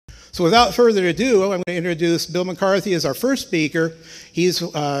So without further ado, I'm going to introduce Bill McCarthy as our first speaker. He's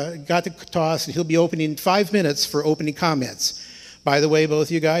got the toss, and he'll be opening 5 minutes for opening comments. By the way, both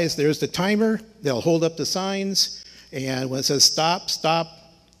you guys, there's the timer. They'll hold up the signs, and when it says stop, stop,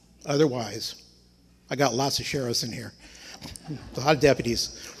 otherwise. I got lots of sheriffs in here, a lot of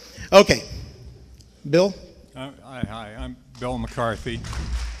deputies. Okay, Bill? Hi, I'm Bill McCarthy.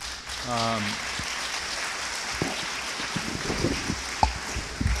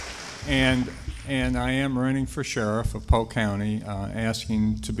 And I am running for sheriff of Polk County,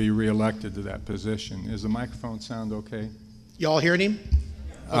 asking to be reelected to that position. Is the microphone sound okay? Y'all hearing him?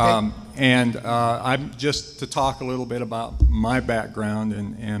 Okay. I'm just to talk a little bit about my background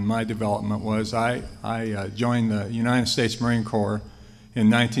and my development was I joined the United States Marine Corps in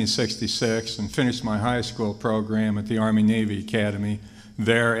 1966 and finished my high school program at the Army Navy Academy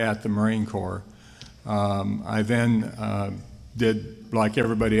there at the Marine Corps. I then did, like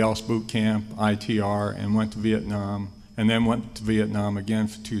everybody else, boot camp, ITR, and went to Vietnam, and then went to Vietnam again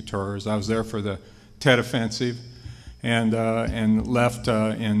for 2 tours. I was there for the Tet Offensive, and left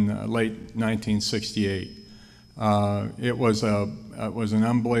in late 1968. It was an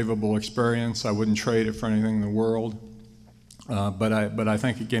unbelievable experience. I wouldn't trade it for anything in the world, but I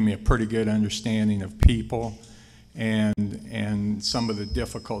think it gave me a pretty good understanding of people and some of the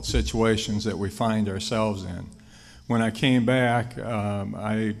difficult situations that we find ourselves in. When I came back,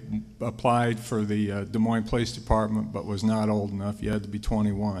 I applied for the Des Moines Police Department, but was not old enough. You had to be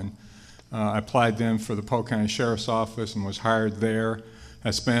 21. I applied then for the Polk County Sheriff's Office and was hired there.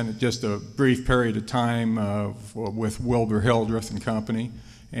 I spent just a brief period of time with Wilbur Hildreth and Company.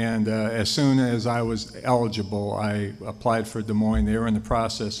 And as soon as I was eligible, I applied for Des Moines. They were in the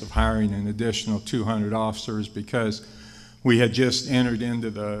process of hiring an additional 200 officers because we had just entered into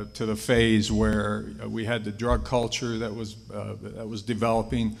the phase where we had the drug culture that was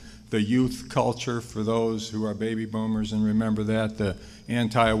developing, the youth culture for those who are baby boomers and remember that, the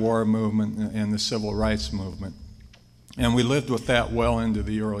anti-war movement and the civil rights movement. And we lived with that well into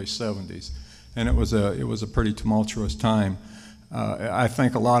the early 70s. And it was a pretty tumultuous time. I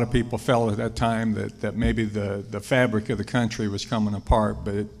think a lot of people felt at that time that maybe the fabric of the country was coming apart,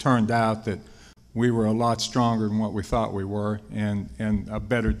 but it turned out that we were a lot stronger than what we thought we were, and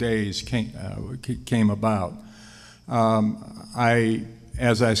better days came about.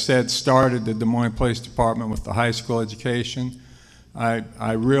 As I said, started the Des Moines Police Department with the high school education.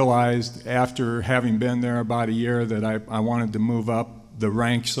 I realized after having been there about a year that I wanted to move up the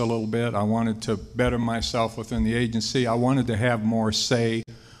ranks a little bit. I wanted to better myself within the agency. I wanted to have more say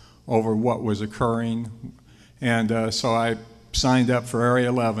over what was occurring. And so I signed up for Area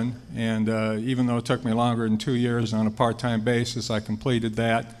 11, and even though it took me longer than 2 years on a part-time basis, I completed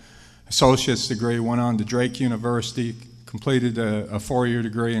that. Associate's degree, went on to Drake University, completed a 4-year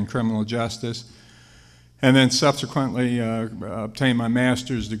degree in criminal justice, and then subsequently obtained my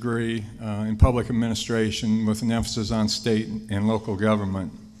master's degree in public administration with an emphasis on state and local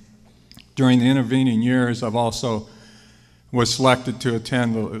government. During the intervening years, I've also was selected to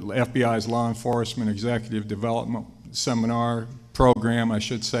attend the FBI's Law Enforcement Executive Development Seminar program, I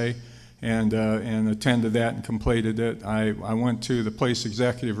should say, and attended that and completed it. I went to the Police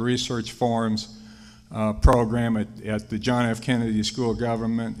Executive Research Forum's program at the John F. Kennedy School of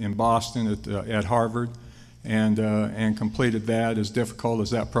Government in Boston at Harvard, and completed that, as difficult as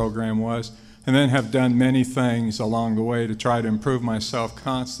that program was, and then have done many things along the way to try to improve myself,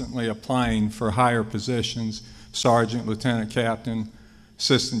 constantly applying for higher positions, sergeant, lieutenant captain,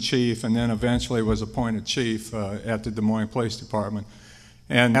 assistant chief, and then eventually was appointed chief at the Des Moines Police Department.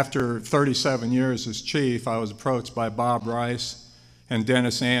 And after 37 years as chief, I was approached by Bob Rice and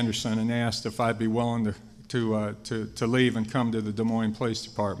Dennis Anderson and asked if I'd be willing to leave and come to the Des Moines Police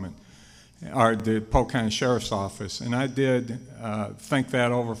Department, or the Polk County Sheriff's Office. And I did think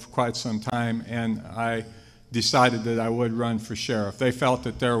that over for quite some time, and I decided that I would run for sheriff. They felt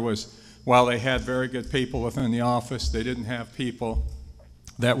that there was, while they had very good people within the office, they didn't have people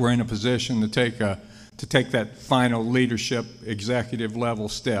that were in a position to take that final leadership executive level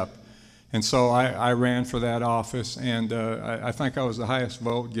step. And so I ran for that office, and I think I was the highest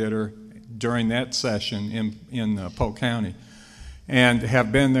vote getter during that session in Polk County, and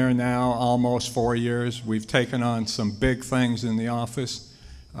have been there now almost 4 years. We've taken on some big things in the office,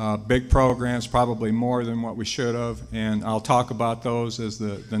 big programs, probably more than what we should have, and I'll talk about those as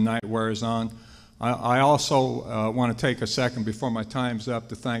the night wears on. I also want to take a second before my time's up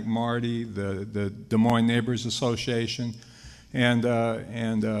to thank Marty, the Des Moines Neighbors Association, and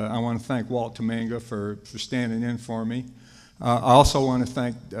I want to thank Walt Tominga for standing in for me. I also want to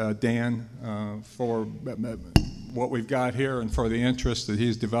thank Dan for what we've got here and for the interest that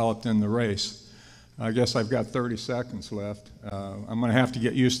he's developed in the race. I guess I've got 30 seconds left. I'm going to have to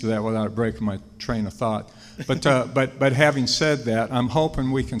get used to that without breaking my train of thought. But having said that, I'm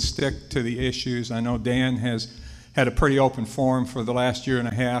hoping we can stick to the issues. I know Dan has had a pretty open forum for the last year and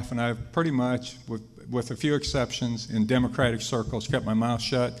a half, and I've pretty much, with a few exceptions, in Democratic circles, kept my mouth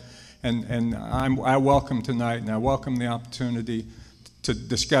shut. And I welcome tonight, and I welcome the opportunity to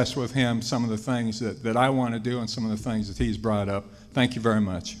discuss with him some of the things that I want to do and some of the things that he's brought up. Thank you very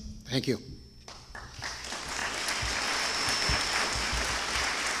much. Thank you.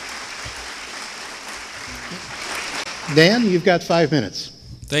 Dan, you've got 5 minutes.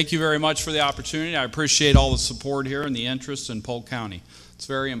 Thank you very much for the opportunity. I appreciate all the support here and the interest in Polk County. It's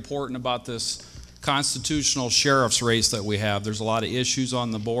very important about this constitutional sheriff's race that we have. There's a lot of issues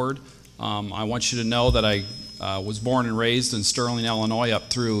on the board. I want you to know that I was born and raised in Sterling, Illinois up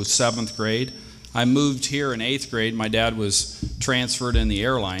through 7th grade. I moved here in 8th grade. My dad was transferred in the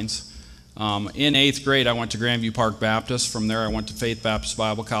airlines. In 8th grade, I went to Grandview Park Baptist. From there, I went to Faith Baptist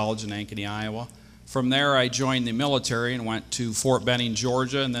Bible College in Ankeny, Iowa. From there, I joined the military and went to Fort Benning,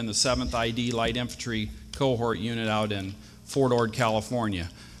 Georgia, and then the 7th ID Light Infantry Cohort Unit out in Fort Ord, California.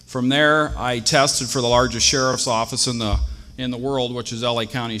 From there, I tested for the largest sheriff's office in the world, which is LA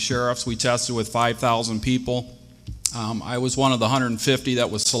County Sheriff's. We tested with 5,000 people. I was one of the 150 that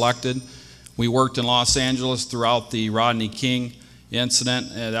was selected. We worked in Los Angeles throughout the Rodney King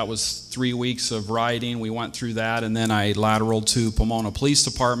incident. That was 3 weeks of rioting. We went through that, and then I lateraled to Pomona Police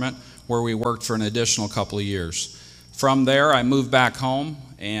Department, where we worked for an additional couple of years. From there, I moved back home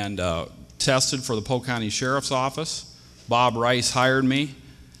and tested for the Polk County Sheriff's Office. Bob Rice hired me.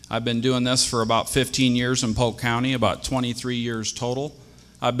 I've been doing this for about 15 years in Polk County, about 23 years total.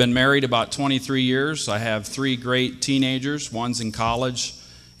 I've been married about 23 years. I have 3 great teenagers. One's in college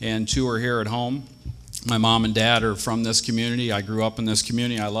and 2 are here at home. My mom and dad are from this community. I grew up in this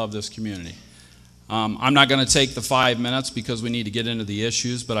community. I love this community. I'm not going to take the 5 minutes because we need to get into the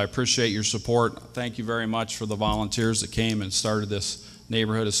issues, but I appreciate your support. Thank you very much for the volunteers that came and started this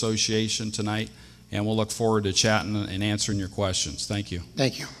neighborhood association tonight, and we'll look forward to chatting and answering your questions. Thank you.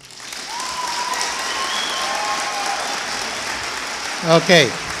 Thank you. Okay.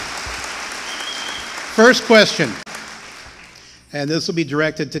 First question, and this will be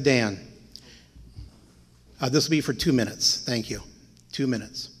directed to Dan. This will be for 2 minutes. Thank you. 2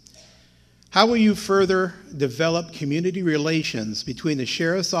 minutes. How will you further develop community relations between the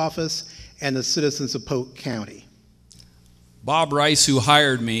Sheriff's Office and the citizens of Polk County? Bob Rice, who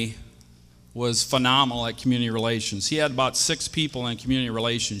hired me, was phenomenal at community relations. He had about 6 people in community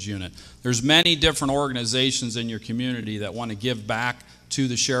relations unit. There's many different organizations in your community that want to give back to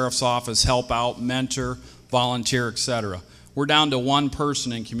the Sheriff's Office, help out, mentor, volunteer, etc. We're down to 1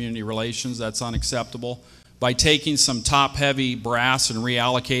 person in community relations. That's unacceptable. By taking some top-heavy brass and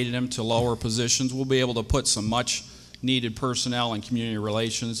reallocating them to lower positions, we'll be able to put some much-needed personnel in community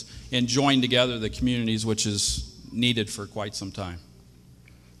relations and join together the communities, which is needed for quite some time.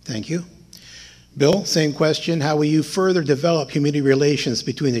 Thank you. Bill, same question. How will you further develop community relations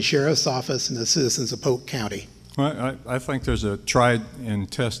between the Sheriff's Office and the citizens of Polk County? Well, I think there's a tried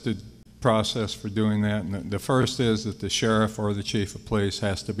and tested process for doing that. And the first is that the sheriff or the chief of police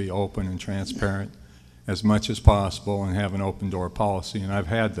has to be open and transparent as much as possible and have an open door policy, and I've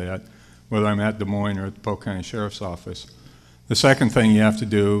had that, whether I'm at Des Moines or at the Polk County Sheriff's Office. The second thing you have to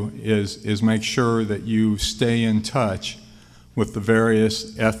do is make sure that you stay in touch with the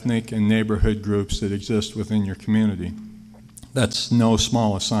various ethnic and neighborhood groups that exist within your community. That's no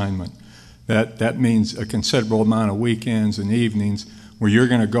small assignment. That means a considerable amount of weekends and evenings where you're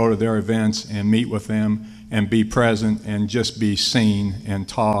going to go to their events and meet with them and be present and just be seen and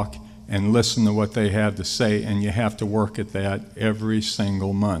talk and listen to what they have to say, and you have to work at that every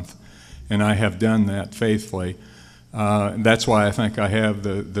single month. And I have done that faithfully. That's why I think I have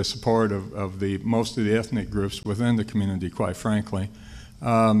the support of most of the ethnic groups within the community, quite frankly.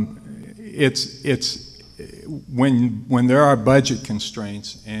 It's when there are budget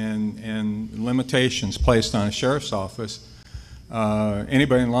constraints and limitations placed on a sheriff's office,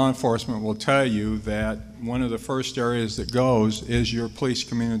 anybody in law enforcement will tell you that one of the first areas that goes is your police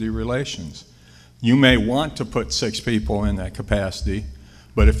community relations. You may want to put 6 people in that capacity,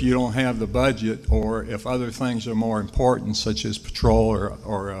 but if you don't have the budget, or if other things are more important, such as patrol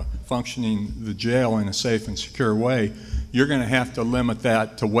or functioning the jail in a safe and secure way, you're going to have to limit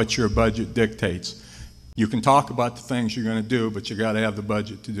that to what your budget dictates. You can talk about the things you're going to do, but you got to have the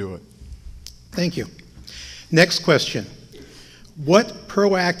budget to do it. Thank you. Next question. What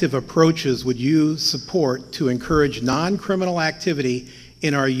proactive approaches would you support to encourage non-criminal activity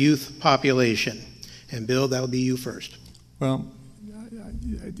in our youth population? And Bill, that'll be you first. Well,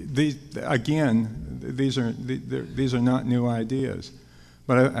 these are not new ideas,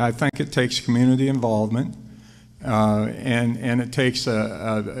 but I think it takes community involvement, and it takes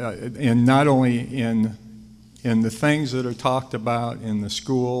and not only in the things that are talked about in the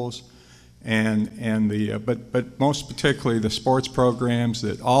schools, but most particularly the sports programs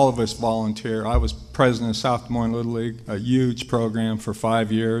that all of us volunteer. I was president of South Des Moines Little League, a huge program for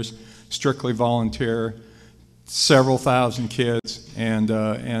 5 years, strictly volunteer, several thousand kids, and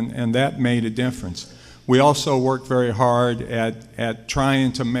that made a difference. We also work very hard at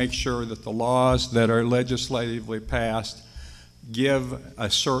trying to make sure that the laws that are legislatively passed give a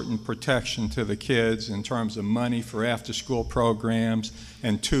certain protection to the kids in terms of money for after-school programs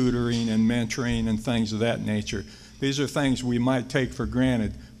and tutoring and mentoring and things of that nature. These are things we might take for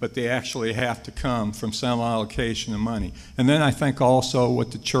granted, but they actually have to come from some allocation of money. And then I think also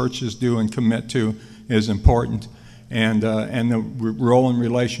what the churches do and commit to is important, and the role and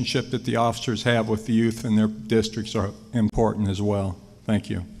relationship that the officers have with the youth in their districts are important as well. Thank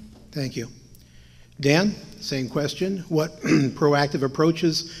you. Thank you. Dan, same question. What proactive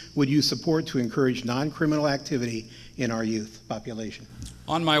approaches would you support to encourage non-criminal activity in our youth population?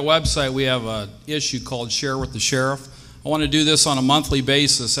 On my website, we have an issue called Share with the Sheriff. I want to do this on a monthly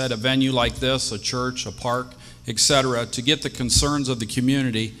basis at a venue like this, a church, a park, etc., to get the concerns of the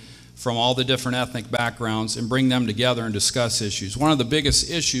community from all the different ethnic backgrounds and bring them together and discuss issues. One of the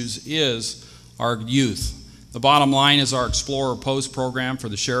biggest issues is our youth. The bottom line is our Explorer Post program for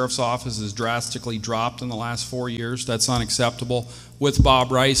the Sheriff's Office has drastically dropped in the last 4 years. That's unacceptable. With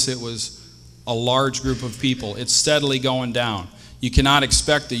Bob Rice, it was a large group of people. It's steadily going down. You cannot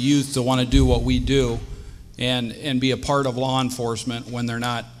expect the youth to want to do what we do and be a part of law enforcement when they're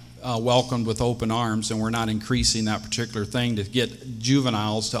not welcomed with open arms, and we're not increasing that particular thing to get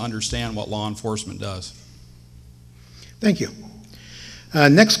juveniles to understand what law enforcement does. Thank you.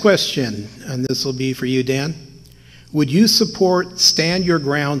 Next question, and this will be for you, Dan. Would you support stand your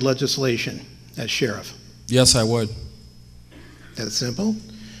ground legislation as sheriff? Yes, I would. That's simple.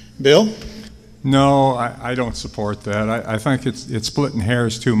 Bill? No, I don't support that. I think it's splitting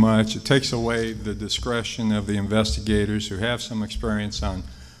hairs too much. It takes away the discretion of the investigators who have some experience on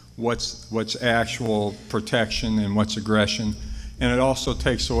what's actual protection and what's aggression. And it also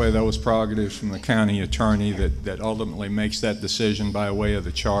takes away those prerogatives from the county attorney that ultimately makes that decision by way of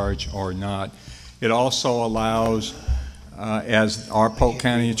the charge or not. It also allows, as our Polk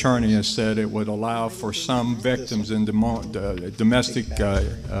County attorney has said, it would allow for some victims in domestic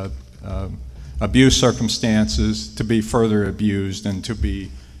abuse circumstances to be further abused and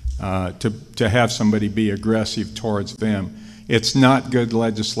to have somebody be aggressive towards them. It's not good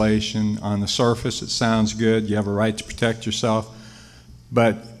legislation. On the surface, it sounds good. You have a right to protect yourself.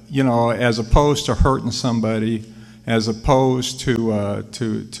 But, you know, as opposed to hurting somebody, as opposed to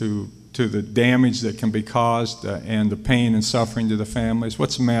the damage that can be caused and the pain and suffering to the families,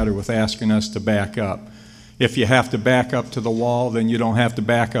 what's the matter with asking us to back up? If you have to back up to the wall, then you don't have to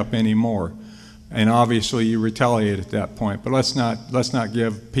back up anymore. And obviously you retaliate at that point. But let's not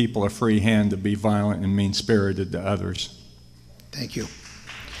give people a free hand to be violent and mean-spirited to others. Thank you.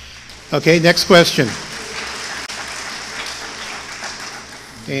 Okay, next question.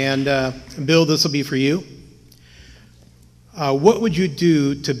 And Bill, this will be for you. What would you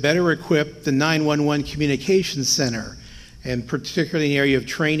do to better equip the 911 Communications Center, and particularly in the area of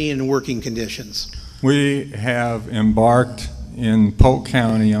training and working conditions? We have embarked in Polk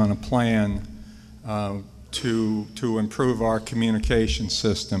County on a plan to improve our communication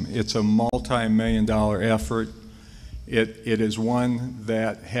system. It's a multi-million-dollar effort. It is one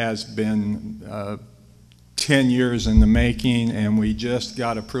that has been 10 years in the making, and we just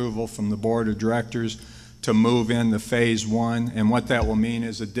got approval from the Board of Directors to move into Phase 1, and what that will mean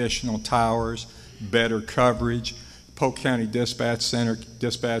is additional towers, better coverage. Polk County Dispatch Center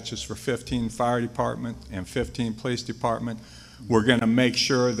dispatches for 15 fire department and 15 police department. We're going to make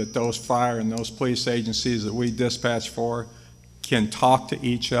sure that those fire and those police agencies that we dispatch for can talk to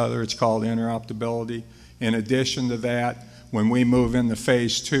each other. It's called interoperability. In addition to that, when we move into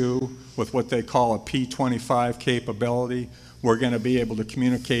Phase 2 with what they call a P25 capability, we're going to be able to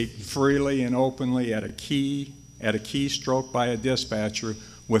communicate freely and openly at a keystroke by a dispatcher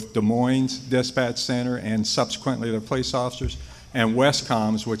with Des Moines Dispatch Center and subsequently the police officers, and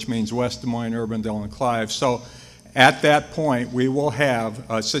Westcoms, which means West Des Moines, Urbandale, and Clive. So at that point, we will have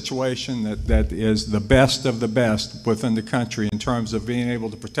a situation that is the best of the best within the country in terms of being able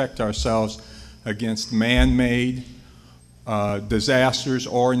to protect ourselves against man-made disasters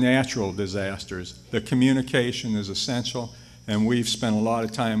or natural disasters. The communication is essential, And we've spent a lot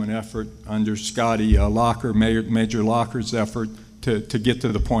of time and effort under Scotty Locker, Major Locker's effort to get to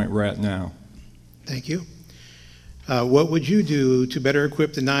the point we're at now. Thank you. What would you do to better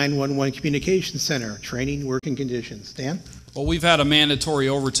equip the 911 Communication Center? Training, working conditions. Dan? Well, we've had a mandatory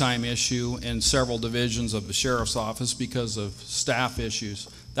overtime issue in several divisions of the sheriff's office because of staff issues.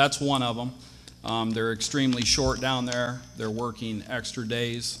 That's one of them. They're extremely short down there. They're working extra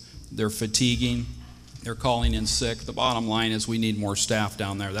days. They're fatiguing. They're calling in sick. The bottom line is we need more staff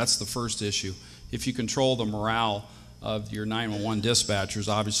down there. That's the first issue. If you control the morale of your 911 dispatchers,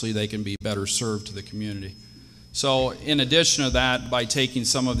 obviously they can be better served to the community. So in addition to that, by taking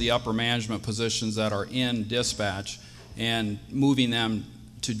some of the upper management positions that are in dispatch and moving them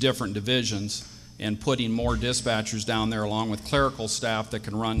to different divisions and putting more dispatchers down there along with clerical staff that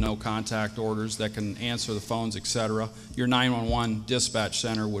can run no contact orders, that can answer the phones, etc., your 911 dispatch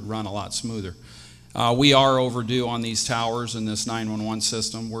center would run a lot smoother. We are overdue on these towers in this 911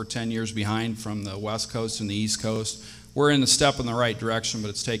 system. We're 10 years behind from the West Coast and the East Coast. We're in the step in the right direction, but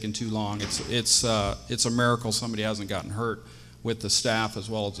it's taken too long. It's a miracle somebody hasn't gotten hurt with the staff as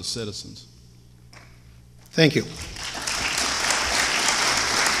well as the citizens. Thank you.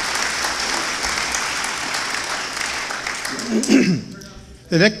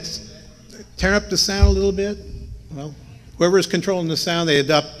 The next, turn up the sound a little bit. Well, whoever's controlling the sound, they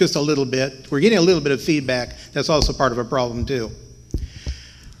adopt just a little bit. We're getting a little bit of feedback. That's also part of a problem too.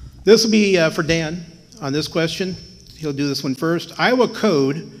 This will be for Dan on this question. He'll do this one first. Iowa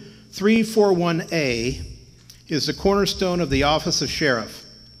Code 341A is the cornerstone of the Office of Sheriff.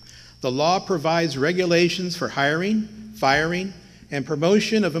 The law provides regulations for hiring, firing, and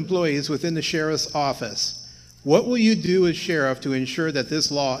promotion of employees within the sheriff's office. What will you do as sheriff to ensure that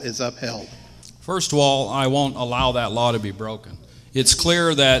this law is upheld? First of all, I won't allow that law to be broken. It's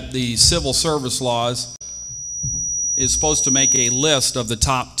clear that the civil service laws is supposed to make a list of the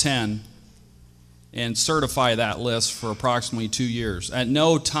top 10 and certify that list for approximately 2 years. At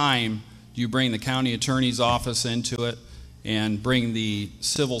no time do you bring the county attorney's office into it and bring the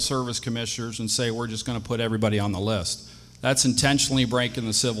civil service commissioners and say we're just going to put everybody on the list. That's intentionally breaking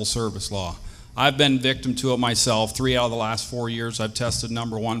the civil service law. I've been victim to it myself. 3 out of the last 4 years I've tested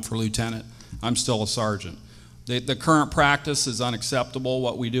 #1 for lieutenant. I'm still a sergeant. The current practice is unacceptable.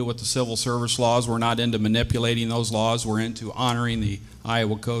 What we do with the civil service laws, we're not into manipulating those laws. We're into honoring the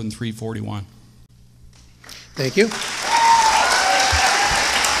Iowa Code in 341. Thank you.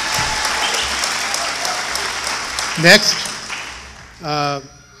 Next,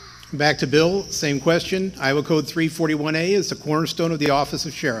 back to Bill, same question. Iowa Code 341A is the cornerstone of the Office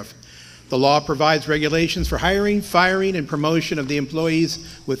of Sheriff. The law provides regulations for hiring, firing, and promotion of the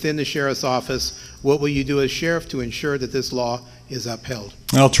employees within the sheriff's office. What will you do as sheriff to ensure that this law is upheld?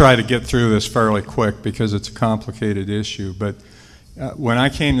 I'll try to get through this fairly quick because it's a complicated issue, but when I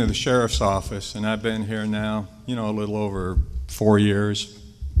came to the sheriff's office, and I've been here now, a little over 4 years,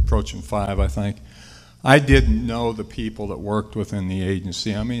 approaching 5, I think, I didn't know the people that worked within the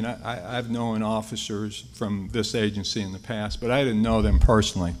agency. I mean, I've known officers from this agency in the past, but I didn't know them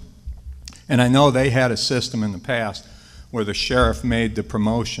personally. And I know they had a system in the past where the sheriff made the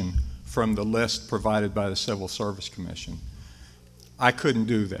promotion from the list provided by the Civil Service Commission. I couldn't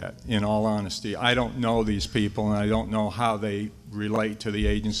do that, in all honesty. I don't know these people, and I don't know how they relate to the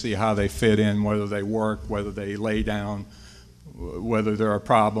agency, how they fit in, whether they work, whether they lay down, whether they're a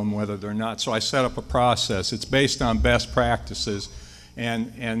problem, whether they're not. So I set up a process. It's based on best practices,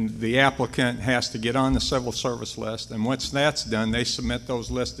 and the applicant has to get on the civil service list, and once that's done, they submit those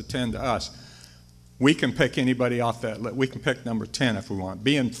lists of 10 to us. We can pick anybody off that list. We can pick number 10 if we want.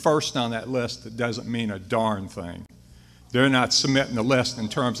 Being first on that list doesn't mean a darn thing. They're not submitting the list in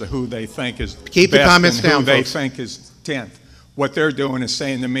terms of who they think is Keep best the comments and who down, they folks. think is 10th. What they're doing is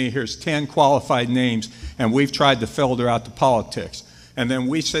saying to me, here's 10 qualified names, and we've tried to filter out the politics. And then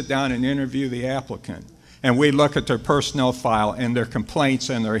we sit down and interview the applicant. And we look at their personnel file and their complaints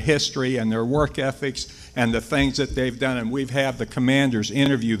and their history and their work ethics and the things that they've done. And we've had the commanders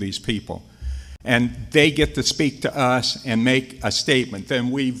interview these people. And they get to speak to us and make a statement.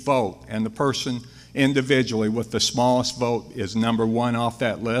 Then we vote. And the person individually with the smallest vote is number 1 off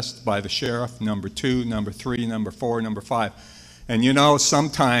that list by the sheriff, number 2, number 3, number 4, number 5. And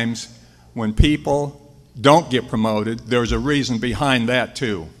sometimes when people don't get promoted, there's a reason behind that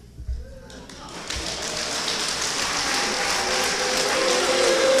too.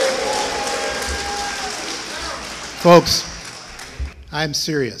 Folks, I'm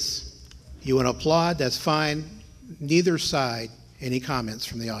serious. You want to applaud? That's fine. Neither side. Any comments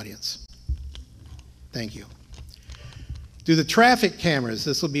from the audience? Thank you. Do the traffic cameras,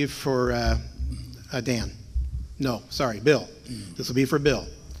 this will be for Dan. No, sorry, Bill. This will be for Bill.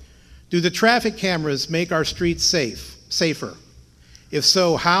 Do the traffic cameras make our streets safer? If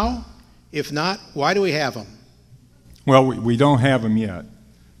so, how? If not, why do we have them? Well, we don't have them yet,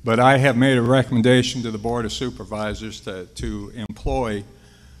 but I have made a recommendation to the Board of Supervisors to employ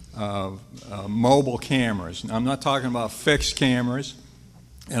mobile cameras. I'm not talking about fixed cameras,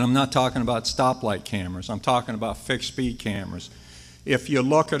 and I'm not talking about stoplight cameras. I'm talking about fixed speed cameras. If you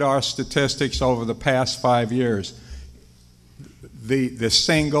look at our statistics over the past 5 years, the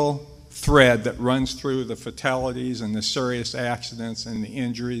single thread that runs through the fatalities and the serious accidents and the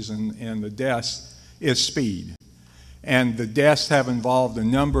injuries and the deaths is speed. And the deaths have involved a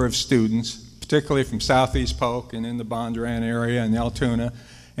number of students, particularly from southeast Polk and in the Bondurant area and Altoona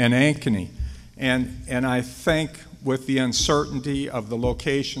and Ankeny. And I think with the uncertainty of the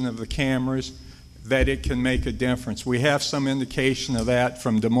location of the cameras, that it can make a difference. We have some indication of that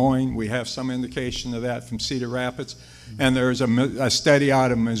from Des Moines. We have some indication of that from Cedar Rapids. And there's a study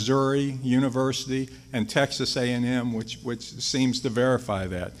out of Missouri University and Texas A&M which seems to verify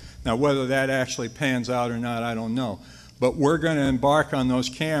that. Now, whether that actually pans out or not, I don't know. But we're going to embark on those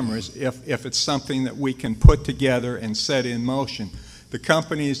cameras if it's something that we can put together and set in motion. The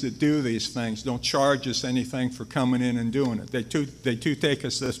companies that do these things don't charge us anything for coming in and doing it. They too take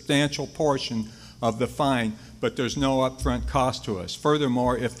a substantial portion of the fine, but there's no upfront cost to us.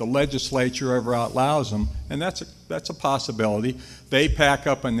 Furthermore, if the legislature ever outlaws them, and that's a possibility, they pack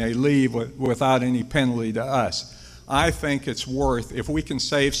up and they leave without any penalty to us. I think it's worth, if we can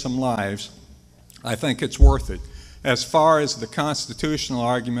save some lives, I think it's worth it. As far as the constitutional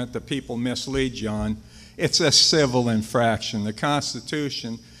argument that people mislead you on, it's a civil infraction. The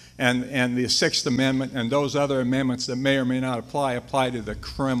Constitution and the Sixth Amendment and those other amendments that may or may not apply to the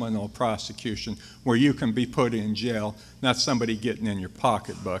criminal prosecution where you can be put in jail, not somebody getting in your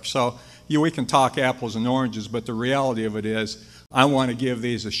pocketbook. So we can talk apples and oranges, but the reality of it is I want to give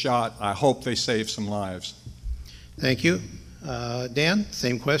these a shot. I hope they save some lives. Thank you. Dan,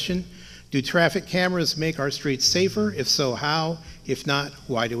 same question. Do traffic cameras make our streets safer? If so, how? If not,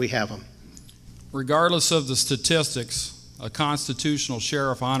 why do we have them? Regardless of the statistics, a constitutional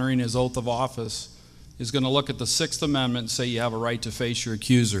sheriff honoring his oath of office is going to look at the Sixth Amendment and say you have a right to face your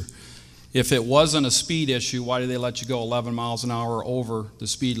accuser. If it wasn't a speed issue, why did they let you go 11 miles an hour over the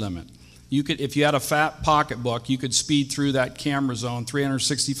speed limit? If you had a fat pocketbook, you could speed through that camera zone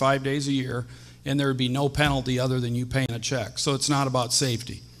 365 days a year, and there would be no penalty other than you paying a check. So it's not about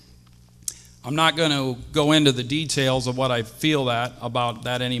safety. I'm not going to go into the details of what I feel about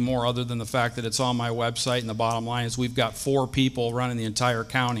that anymore, other than the fact that it's on my website, and the bottom line is we've got 4 people running the entire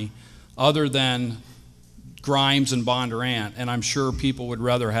county other than Grimes and Bondurant, and I'm sure people would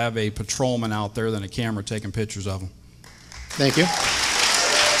rather have a patrolman out there than a camera taking pictures of them. Thank you.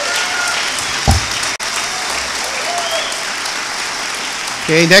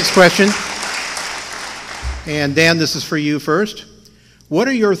 Okay, next question. And Dan, this is for you first. What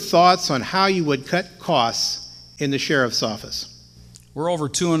are your thoughts on how you would cut costs in the sheriff's office? We're over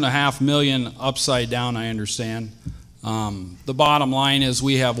 $2.5 million upside down, I understand. The bottom line is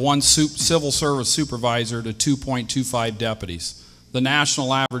we have one civil service supervisor to 2.25 deputies. The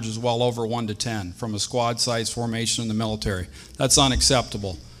national average is well over 1 to 10 from a squad size formation in the military. That's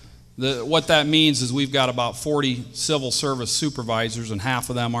unacceptable. What that means is we've got about 40 civil service supervisors, and half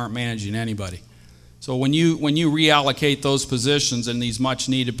of them aren't managing anybody. So when you reallocate those positions in these much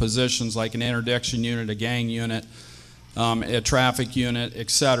needed positions like an interdiction unit, a gang unit, a traffic unit,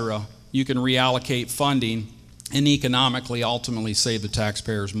 etc., you can reallocate funding and economically ultimately save the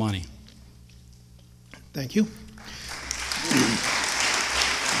taxpayers money. Thank you.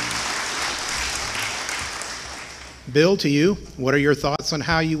 Bill, to you, what are your thoughts on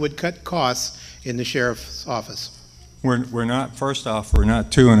how you would cut costs in the sheriff's office? We're not, first off, we're not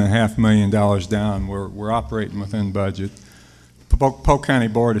 $2.5 million down. We're operating within budget. Polk County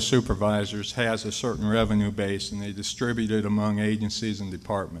Board of Supervisors has a certain revenue base, and they distribute it among agencies and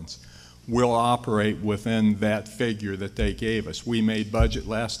departments. We'll operate within that figure that they gave us. We made budget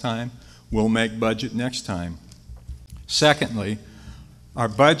last time. We'll make budget next time. Secondly, our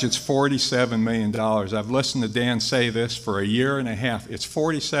budget's $47 million. I've listened to Dan say this for a year and a half. It's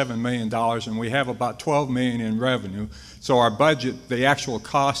 $47 million, and we have about $12 million in revenue. So our budget, the actual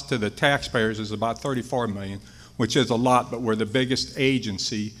cost to the taxpayers, is about $34 million, which is a lot, but we're the biggest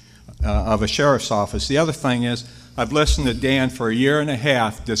agency of a sheriff's office. The other thing is, I've listened to Dan for a year and a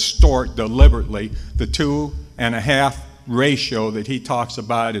half distort deliberately the 2.5 ratio that he talks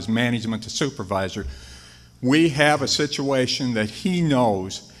about as management to supervisor. We have a situation that he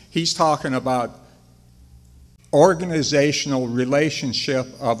knows. He's talking about organizational relationship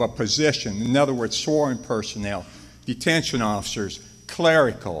of a position. In other words, sworn personnel, detention officers,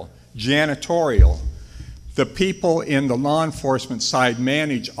 clerical, janitorial. The people in the law enforcement side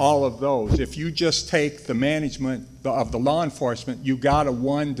manage all of those. If you just take the management of the law enforcement, you got a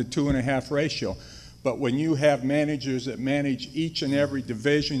 1 to 2.5 ratio. But when you have managers that manage each and every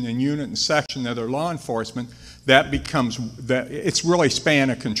division and unit and section of their law enforcement, that becomes, it's really span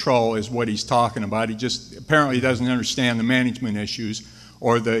of control is what he's talking about. He just apparently doesn't understand the management issues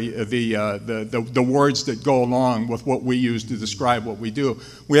or the words that go along with what we use to describe what we do.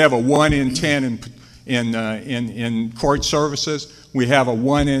 We have a 1 in 10 in court services. We have a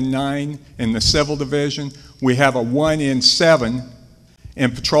 1 in 9 in the civil division. We have a 1 in 7 in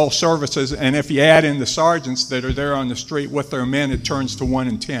patrol services, and if you add in the sergeants that are there on the street with their men, it turns to 1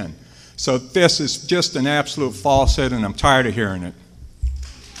 in 10. So this is just an absolute falsehood, and I'm tired of hearing it.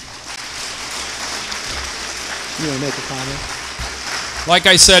 You want to make a comment? Like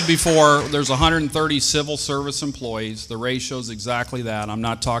I said before, there's 130 civil service employees. The ratio is exactly that. I'm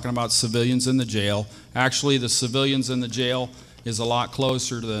not talking about civilians in the jail. Actually, the civilians in the jail is a lot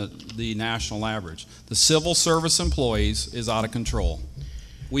closer to the national average. The civil service employees is out of control.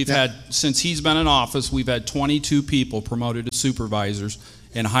 We've had, since he's been in office, we've had 22 people promoted to supervisors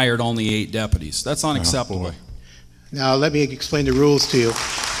and hired only 8 deputies. That's unacceptable. Oh, now let me explain the rules to you.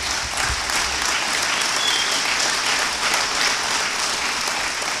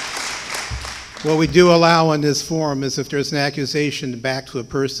 What we do allow in this forum is if there's an accusation back to a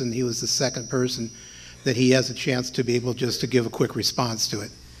person, he was the second person, that he has a chance to be able just to give a quick response to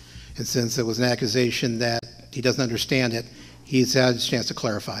it. And since it was an accusation that he doesn't understand it, he's had a chance to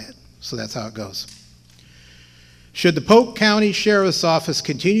clarify it. So that's how it goes. Should the Polk County Sheriff's Office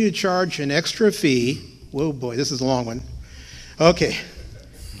continue to charge an extra fee? Whoa, boy, this is a long one. Okay.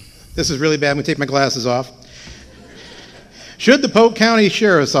 This is really bad. I'm going to take my glasses off. Should the Polk County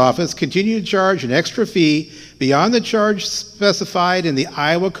Sheriff's Office continue to charge an extra fee beyond the charge specified in the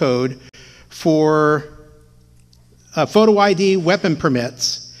Iowa Code for photo ID weapon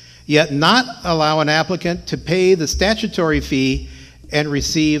permits, yet not allow an applicant to pay the statutory fee and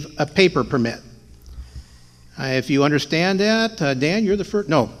receive a paper permit? If you understand that, Dan, you're the first.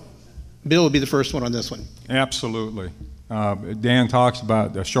 No, Bill will be the first one on this one. Absolutely. Dan talks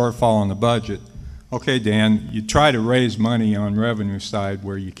about the shortfall in the budget. Okay, Dan, you try to raise money on revenue side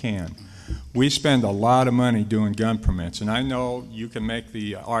where you can. We spend a lot of money doing gun permits, and I know you can make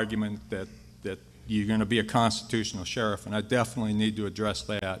the argument that you're going to be a constitutional sheriff, and I definitely need to address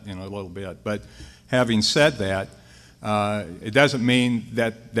that in a little bit. But having said that, it doesn't mean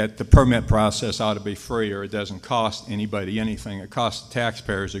that the permit process ought to be free or it doesn't cost anybody anything. It costs the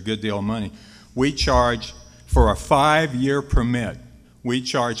taxpayers a good deal of money. We charge, for a 5-year permit, we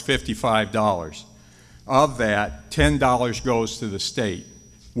charge $55. Of that, $10 goes to the state.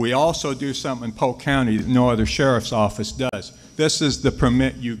 We also do something in Polk County that no other sheriff's office does. This is the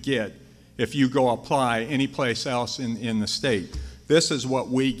permit you get if you go apply anyplace else in the state. This is what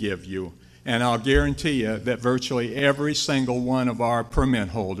we give you. And I'll guarantee you that virtually every single one of our permit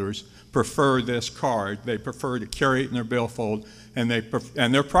holders prefer this card. They prefer to carry it in their billfold, and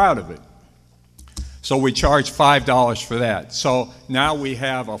they're proud of it. So we charge $5 for that. So now we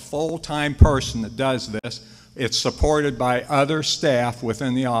have a full-time person that does this. It's supported by other staff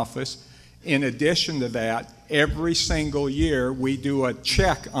within the office. In addition to that, every single year we do a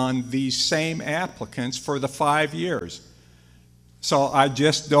check on these same applicants for the 5 years. So I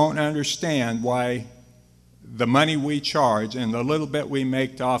just don't understand why the money we charge and the little bit we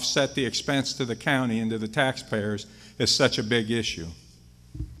make to offset the expense to the county and to the taxpayers is such a big issue.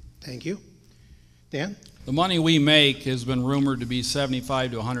 Thank you. Dan? The money we make has been rumored to be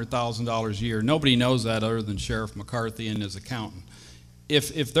 $75,000 to $100,000 a year. Nobody knows that other than Sheriff McCarthy and his accountant.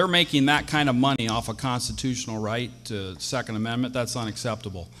 If they're making that kind of money off a constitutional right to Second Amendment, that's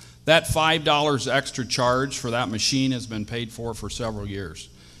unacceptable. That $5 extra charge for that machine has been paid for several years.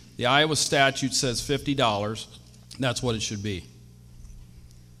 The Iowa statute says $50. That's what it should be.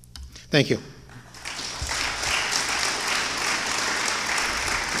 Thank you.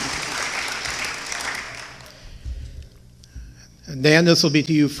 Dan, this will be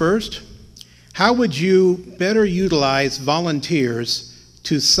to you first. How would you better utilize volunteers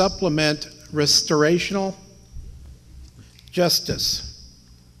to supplement restorational justice?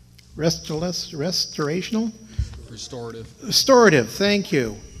 Restorational? Restorative. Restorative, thank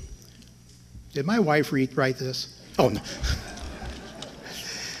you. Did my wife write this? Oh, no.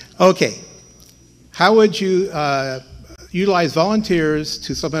 Okay. How would you utilize volunteers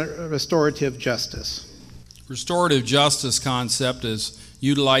to supplement restorative justice? Restorative justice concept is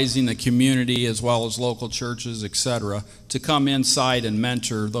utilizing the community as well as local churches, etc., to come inside and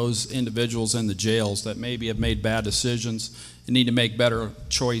mentor those individuals in the jails that maybe have made bad decisions and need to make better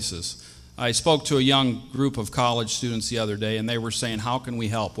choices. I spoke to a young group of college students the other day, and they were saying, how can we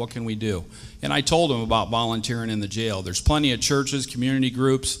help? What can we do? And I told them about volunteering in the jail. There's plenty of churches, community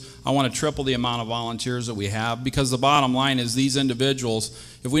groups. I want to triple the amount of volunteers that we have, because the bottom line is these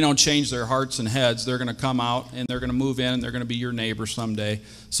individuals, if we don't change their hearts and heads, they're going to come out and they're going to move in and they're going to be your neighbor someday.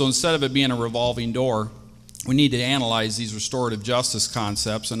 So instead of it being a revolving door, we need to analyze these restorative justice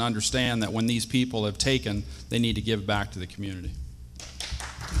concepts and understand that when these people have taken, they need to give back to the community.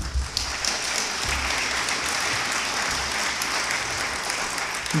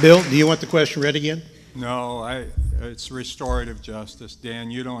 Bill, do you want the question read again? No, it's restorative justice.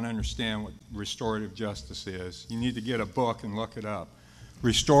 Dan, you don't understand what restorative justice is. You need to get a book and look it up.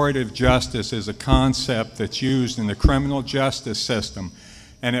 Restorative justice is a concept that's used in the criminal justice system,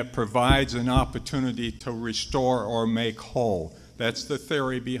 and it provides an opportunity to restore or make whole. That's the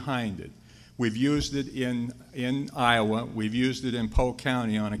theory behind it. We've used it in Iowa. We've used it in Polk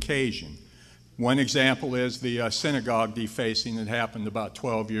County on occasion. One example is the synagogue defacing that happened about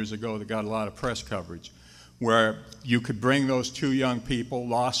 12 years ago that got a lot of press coverage, where you could bring those two young people,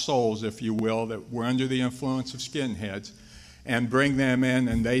 lost souls, if you will, that were under the influence of skinheads, and bring them in,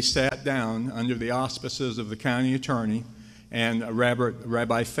 and they sat down under the auspices of the county attorney and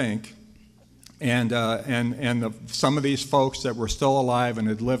Rabbi Fink, and some of these folks that were still alive and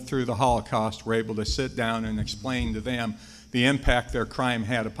had lived through the Holocaust were able to sit down and explain to them the impact their crime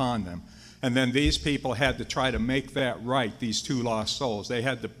had upon them. And then these people had to try to make that right, these two lost souls. They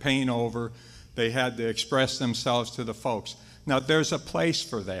had to paint over, they had to express themselves to the folks. Now, there's a place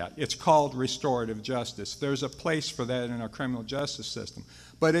for that. It's called restorative justice. There's a place for that in our criminal justice system.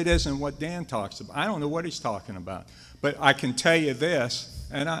 But it isn't what Dan talks about. I don't know what he's talking about. But I can tell you this,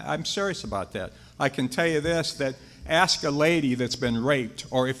 and I'm serious about that. I can tell you this, that ask a lady that's been raped,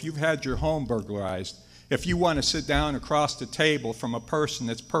 or if you've had your home burglarized, if you want to sit down across the table from a person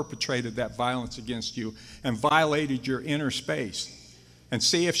that's perpetrated that violence against you and violated your inner space, and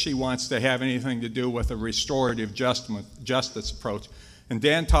see if she wants to have anything to do with a restorative justice approach. And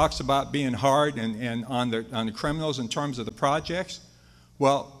Dan talks about being hard and on the criminals in terms of the projects.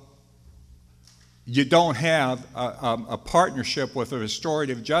 Well, you don't have a partnership with a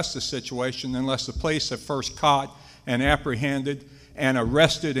restorative justice situation unless the police have first caught and apprehended and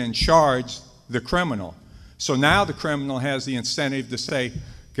arrested and charged the criminal. So now the criminal has the incentive to say,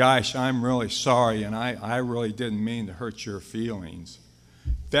 gosh, I'm really sorry, and I really didn't mean to hurt your feelings.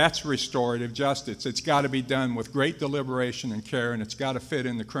 That's restorative justice. It's got to be done with great deliberation and care, and it's got to fit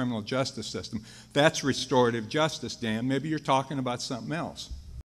in the criminal justice system. That's restorative justice, Dan. Maybe you're talking about something else.